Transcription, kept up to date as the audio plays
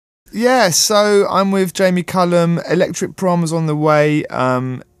Yeah, so I'm with Jamie Cullum. Electric Prom's on the way.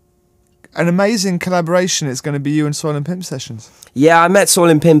 An amazing collaboration. It's going to be you and Soil and Pimp sessions. Yeah, I met Soil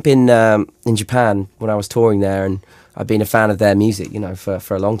and Pimp in Japan when I was touring there, and I've been a fan of their music, you know,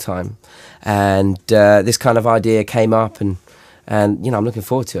 for a long time. And this kind of idea came up, and you know, I'm looking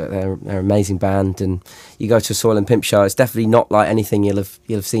forward to it. They're an amazing band, and you go to a Soil and Pimp show, it's definitely not like anything you'll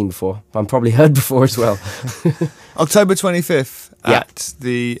have seen before. I'm probably heard before as well. October 25th at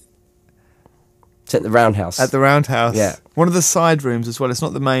the... It's at the Roundhouse. At the Roundhouse. Yeah. One of the side rooms as well. It's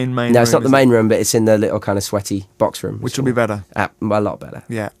not the main room. No, it's not the main room, but it's in the little kind of sweaty box room. Which will be better. A lot better.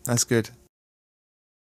 Yeah, that's good.